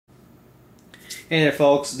Hey there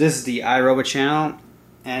folks, this is the iRobot channel,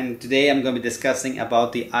 and today I'm going to be discussing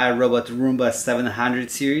about the iRobot Roomba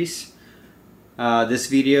 700 series. This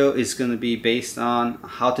video is going to be based on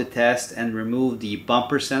how to test and remove the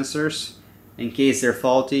bumper sensors in case they're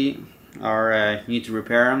faulty or you need to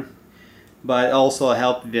repair them, but also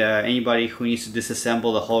help anybody who needs to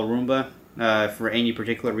disassemble the whole Roomba for any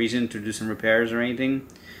particular reason to do some repairs or anything.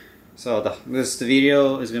 So the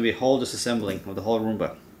video is going to be a whole disassembling of the whole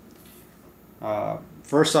Roomba.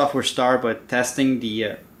 First off, we'll start by testing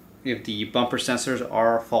the if the bumper sensors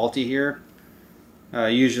are faulty here.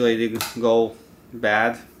 Usually they go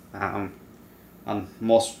bad on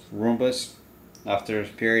most Roombas after a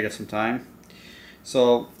period of some time.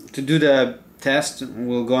 So to do the test,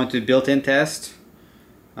 we'll go into built-in test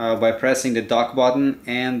by pressing the dock button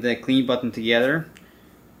and the clean button together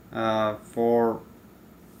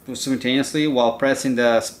simultaneously while pressing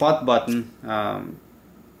the spot button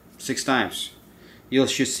 6 times. You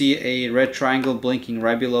should see a red triangle blinking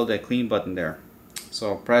right below the clean button there.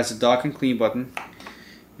 So press the dock and clean button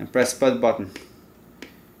and press spot button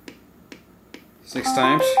 6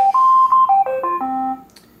 times.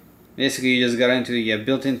 Basically you just got into the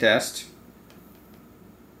built-in test,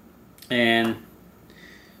 and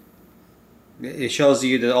it shows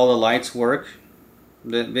you that all the lights work.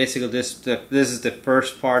 Basically this is the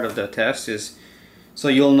first part of the test, is so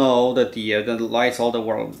you'll know that the lights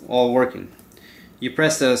all working. You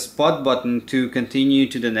press the spot button to continue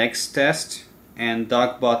to the next test, and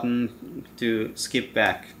dock button to skip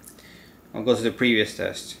back. I'll go to the previous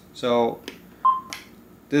test. So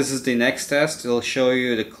this is the next test. It'll show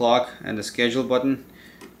you the clock and the schedule button.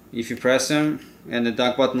 If you press them and the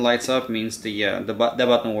dock button lights up, means the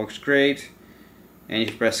button works great. And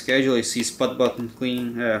if you press schedule, you see spot button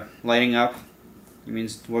lighting up. It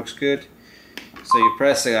means it works good. So you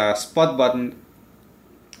press the spot button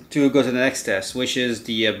to go to the next test, which is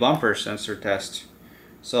the bumper sensor test.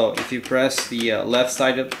 So if you press the left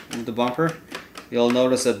side of the bumper, you'll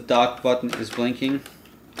notice the dock button is blinking.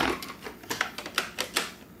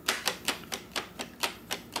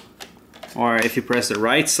 Or if you press the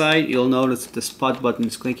right side, you'll notice the spot button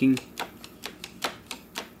is clicking.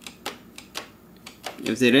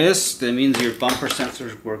 If it is, that means your bumper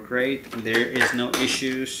sensors work great. There is no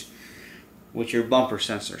issues with your bumper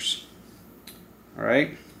sensors.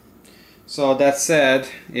 Alright, so that said,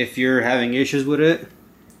 if you're having issues with it,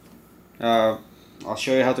 I'll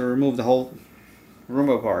show you how to remove the whole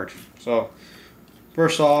Roomba part. So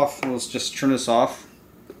first off, let's just turn this off.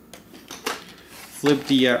 Flip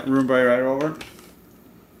the Roomba right over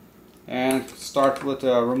and start with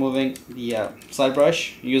removing the side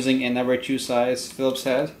brush using a number 2 size Phillips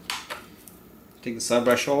head. Take the side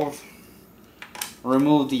brush off.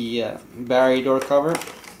 Remove the battery door cover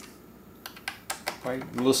by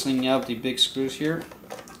loosening up the big screws here.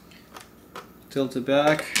 Tilt it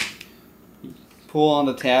back. Pull on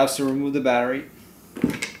the tabs to remove the battery.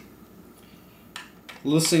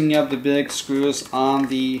 Loosening up the big screws on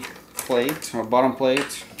the plate or bottom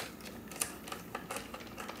plate.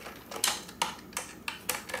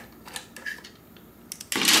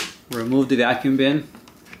 Remove the vacuum bin.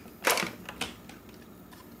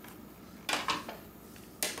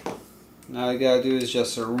 Now all you gotta do is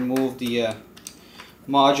just remove the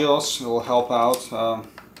modules. It will help out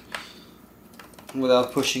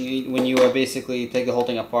without pushing it when you basically take the whole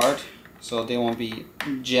thing apart, so they won't be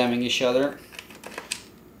jamming each other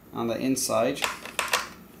on the inside.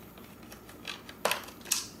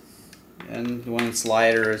 And when it's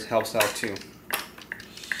lighter, it helps out too.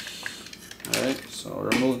 Alright, so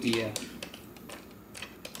remove the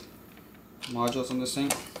modules on this thing.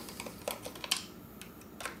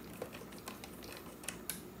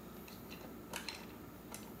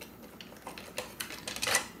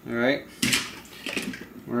 Alright,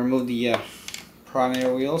 remove the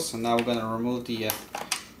primary wheels, and now we're going to remove the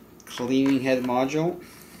cleaning head module.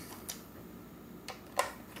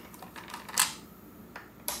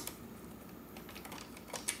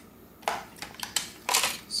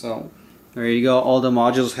 So there you go, all the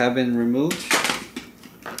modules have been removed.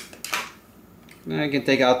 Now you can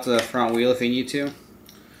take out the front wheel if you need to.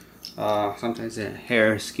 Sometimes the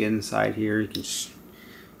hair, skin side here, you can just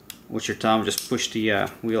with your thumb just push the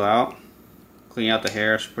wheel out, clean out the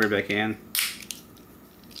hairs, put it back in.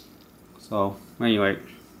 So anyway,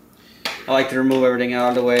 I like to remove everything out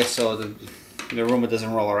of the way so the Roomba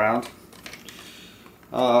doesn't roll around.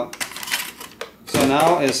 So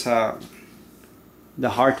now is the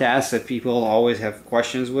hard task that people always have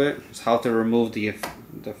questions with, is how to remove the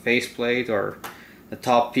faceplate or the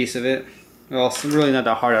top piece of it. Well, it's really not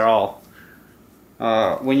that hard at all.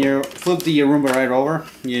 When you flip the Roomba right over,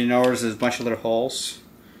 you notice there's a bunch of little holes.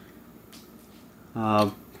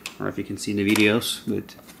 I don't know if you can see in the videos,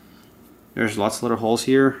 but there's lots of little holes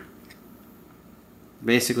here.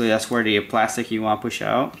 Basically, that's where the plastic you want to push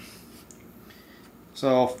out.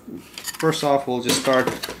 So first off, we'll just start,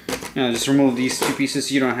 just remove these two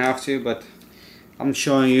pieces. You don't have to, but I'm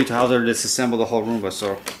showing you how to disassemble the whole Roomba.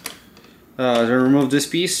 So to remove this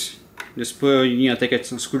piece, just put, take a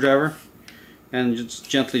screwdriver and just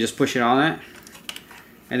gently just push it on it,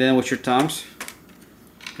 and then with your thumbs,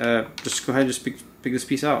 just go ahead and just pick this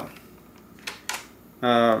piece out.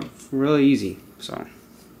 Really easy. So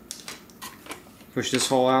push this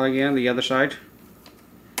hole out again, the other side.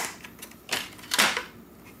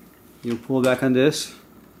 You pull back on this,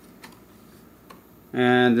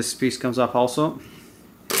 and this piece comes off also.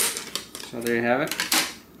 So there you have it.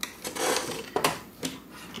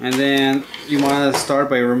 And then you want to start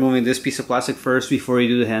by removing this piece of plastic first before you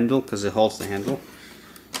do the handle, because it holds the handle.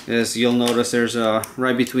 As you'll notice, there's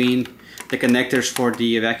right between the connectors for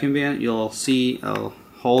the vacuum bin, you'll see a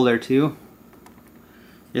hole there too.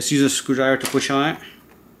 Just use a screwdriver to push on it.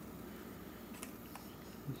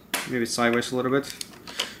 Maybe sideways a little bit.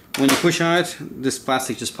 When you push on it, this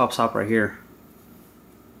plastic just pops up right here.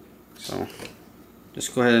 So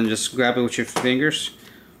just go ahead and just grab it with your fingers.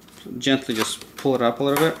 Gently just pull it up a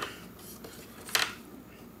little bit.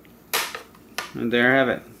 And there I have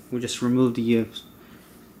it. We just removed the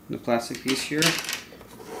plastic piece here.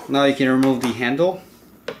 Now you can remove the handle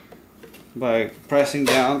by pressing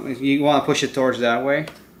down. You want to push it towards that way.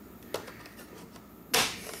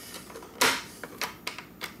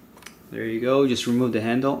 There you go, just remove the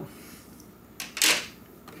handle.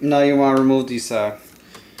 Now you want to remove this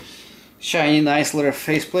shiny nice little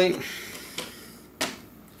faceplate.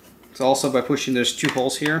 So also by pushing, there's two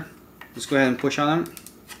holes here. Just go ahead and push on them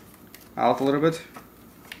out a little bit.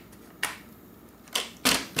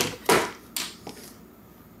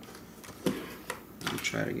 I'll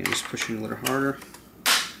try it again, just pushing a little harder.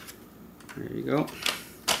 There you go.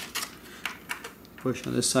 Push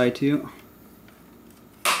on this side too.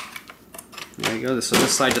 There you go, so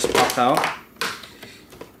this side just popped out.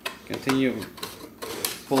 Continue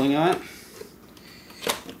pulling on it.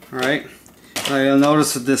 Alright, now you'll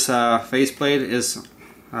notice that this faceplate is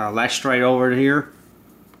latched right over here,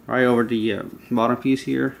 right over the bottom piece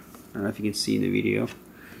here. I don't know if you can see in the video.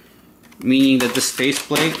 Meaning that this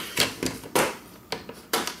faceplate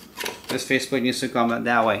needs to come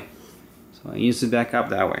that way. So it needs to back up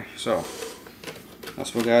that way. So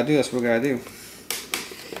that's what we gotta do, that's what we gotta do.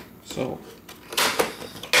 So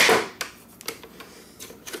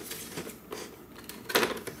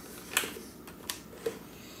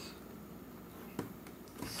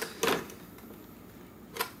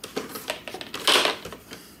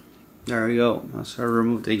there we go. That's how to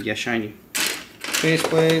remove the shiny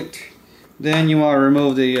faceplate. Then you want to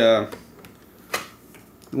remove the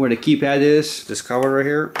where the keypad is, this cover right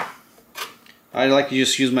here. I like to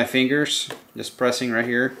just use my fingers, just pressing right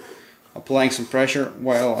here, applying some pressure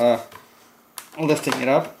while lifting it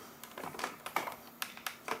up.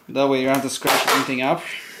 That way you don't have to scratch anything up,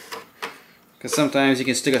 because sometimes you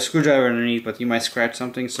can stick a screwdriver underneath but you might scratch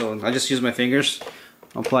something. So I just use my fingers,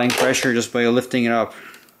 applying pressure just by lifting it up.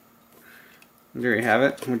 There you have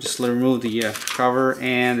it. We'll just remove the cover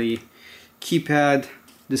and the keypad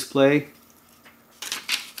display.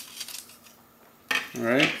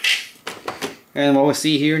 Alright. And what we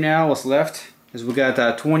see here now, what's left, is we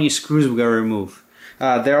got 20 screws we gotta remove.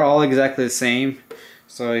 They're all exactly the same,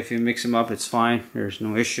 so if you mix them up it's fine. There's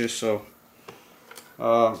no issue. So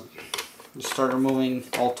just start removing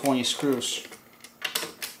all 20 screws.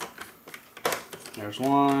 There's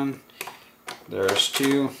one. There's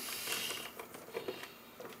two.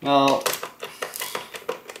 Now,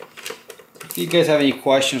 if you guys have any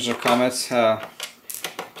questions or comments,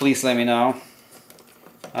 please let me know.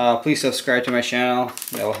 Please subscribe to my channel.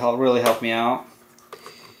 That will really help me out.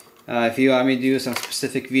 If you want me to do some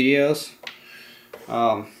specific videos,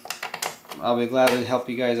 I'll be glad to help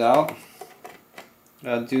you guys out.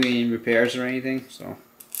 Do any repairs or anything.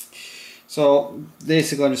 So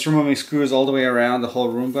basically, I'm just removing screws all the way around the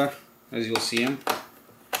whole Roomba, as you'll see them.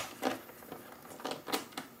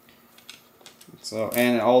 So,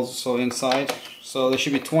 and also inside. So there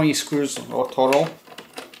should be 20 screws total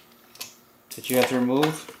that you have to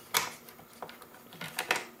remove.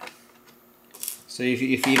 So if you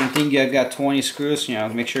even think you've got 20 screws,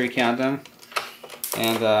 make sure you count them.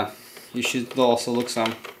 And you should also look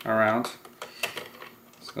some around.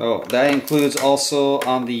 So that includes also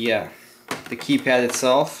on the keypad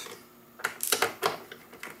itself.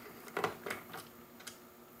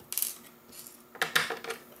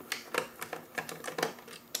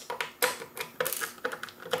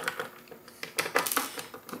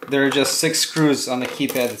 there are just 6 screws on the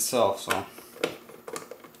keypad itself.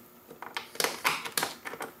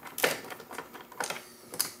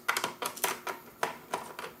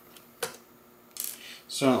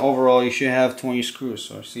 So overall, you should have 20 screws.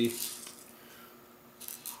 So see.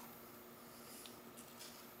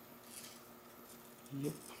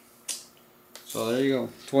 Yep. So there you go,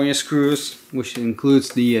 20 screws, which includes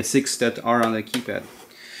the 6 that are on the keypad.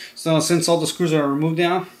 So since all the screws are removed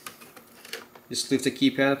now, just lift the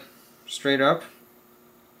keypad straight up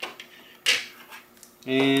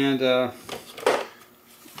and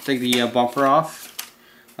take the bumper off.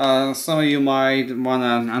 Some of you might want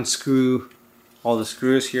to unscrew all the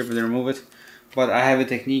screws here, but then remove it. But I have a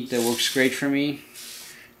technique that works great for me.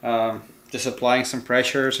 Just applying some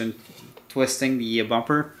pressures and twisting the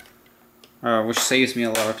bumper, which saves me a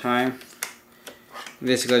lot of time.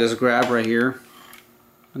 Basically, just grab right here,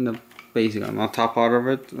 and the basically on the top part of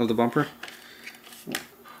it, of the bumper,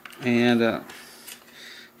 and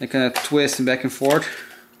I kind of twist back and forth,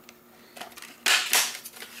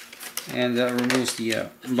 and that removes the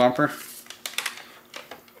bumper.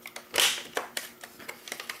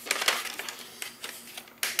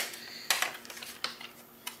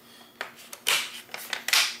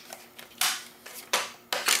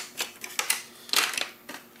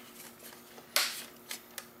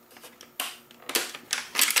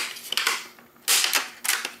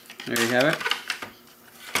 There you have it.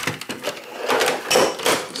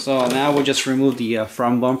 So now we'll just remove the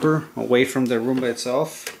front bumper away from the Roomba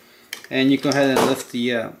itself, and you go ahead and lift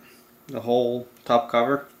the whole top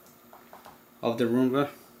cover of the Roomba.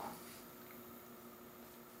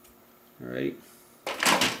 Alright.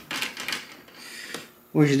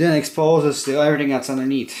 Which then exposes everything that's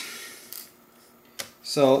underneath.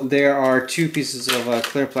 So there are 2 pieces of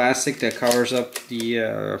clear plastic that covers up the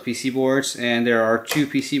PC boards, and there are 2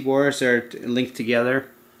 PC boards that are linked together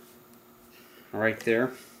right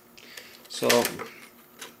there. So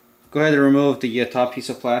go ahead and remove the top piece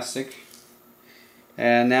of plastic,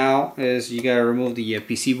 and now is you gotta remove the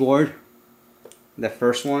PC board, the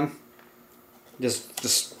first one.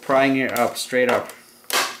 Just prying it up, straight up.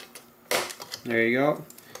 There you go.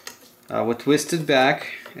 We'll twist it back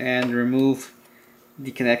and remove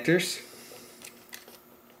the connectors,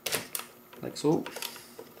 like so.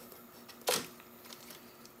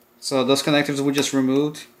 So those connectors we just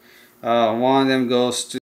removed. One of them goes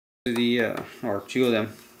to the, or 2 of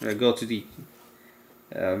them go to the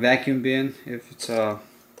vacuum bin if it's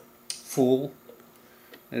full.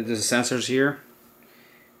 There's the sensors here,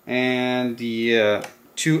 and the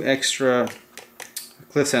 2 extra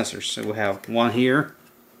cliff sensors. So we have one here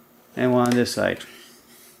and one on this side.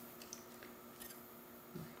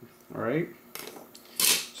 Alright,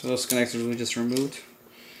 so those connectors we just removed.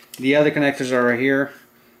 The other connectors are right here.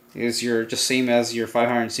 Is your just same as your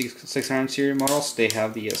 500 and 600 series models. They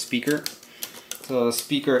have the speaker. So the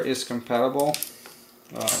speaker is compatible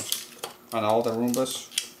on all the Roombas.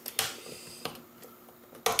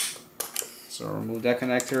 So remove that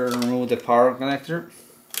connector, remove the power connector,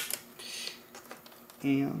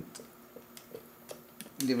 and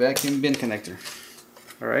the vacuum bin connector.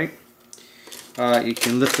 Alright. You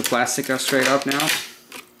can lift the plastic up straight up now.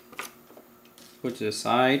 Put to the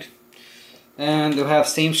side. And they'll have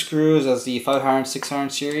same screws as the 500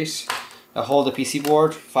 600 series that hold the PC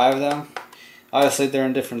board, 5 of them. Obviously they're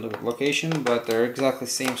in different location, but they're exactly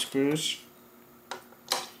the same screws.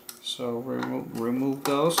 So remove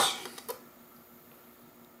those. It's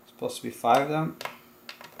supposed to be 5 of them.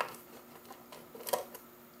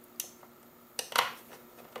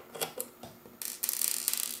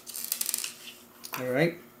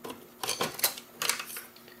 Alright.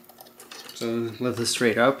 So lift this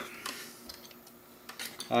straight up.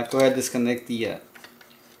 Go ahead and disconnect the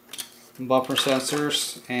bumper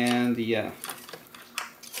sensors and the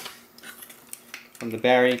from the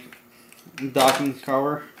battery docking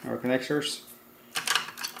cover or connectors,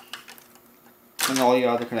 and all the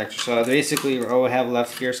other connectors. So basically all we have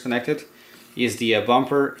left here is connected is the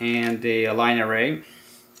bumper and the line array,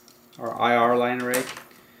 or IR line array.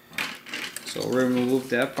 So we'll remove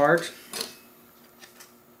that part.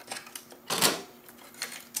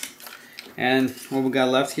 And what we got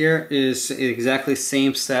left here is exactly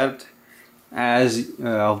same set as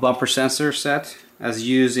bumper sensor set as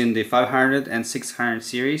used in the 500 and 600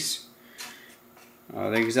 series.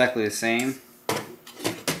 They're exactly the same.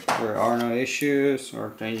 There are no issues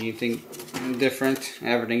or anything different.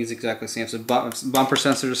 Everything is exactly the same. So bumper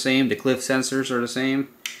sensors are the same. The cliff sensors are the same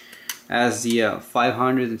as the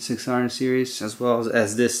 500 and 600 series, as well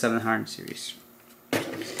as this 700 series.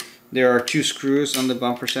 There are 2 screws on the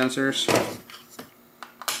bumper sensors.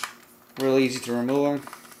 Really easy to remove them.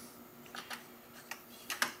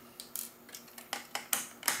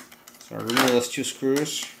 So remove those 2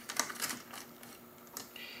 screws.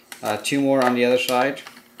 2 more on the other side.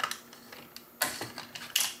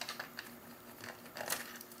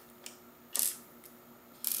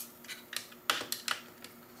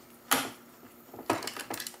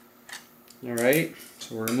 Alright,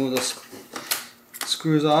 so we'll remove those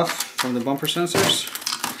screws off from the bumper sensors.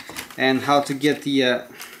 And how to get the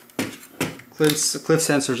cliff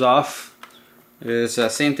sensors off is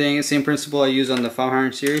same thing, same principle I use on the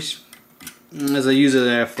 500 series as I use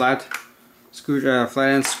a flat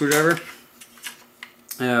end screwdriver,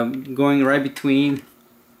 going right between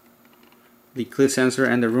the cliff sensor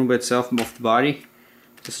and the Roomba itself, both the body.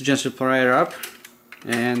 Just gently pry it up,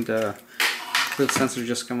 and cliff sensor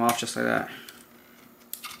just come off just like that.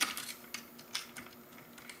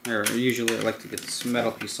 Or usually I like to get this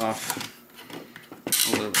metal piece off,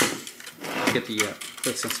 get the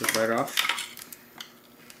cliff sensor right off.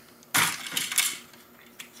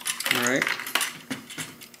 Alright,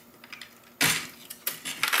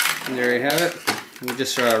 and there you have it. We'll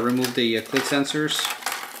just remove the cliff sensors.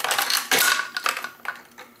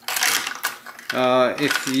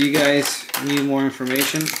 If you guys need more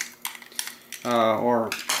information or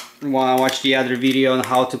want to watch the other video on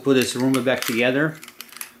how to put this Roomba back together,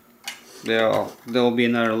 there will be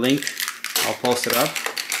another link. I'll post it up.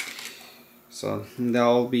 So that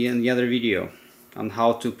will be in the other video on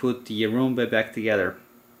how to put the Roomba back together.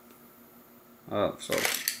 So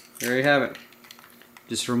there you have it.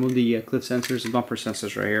 Just remove the cliff sensors and bumper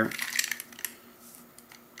sensors right here.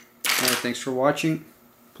 Alright, thanks for watching.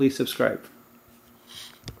 Please subscribe.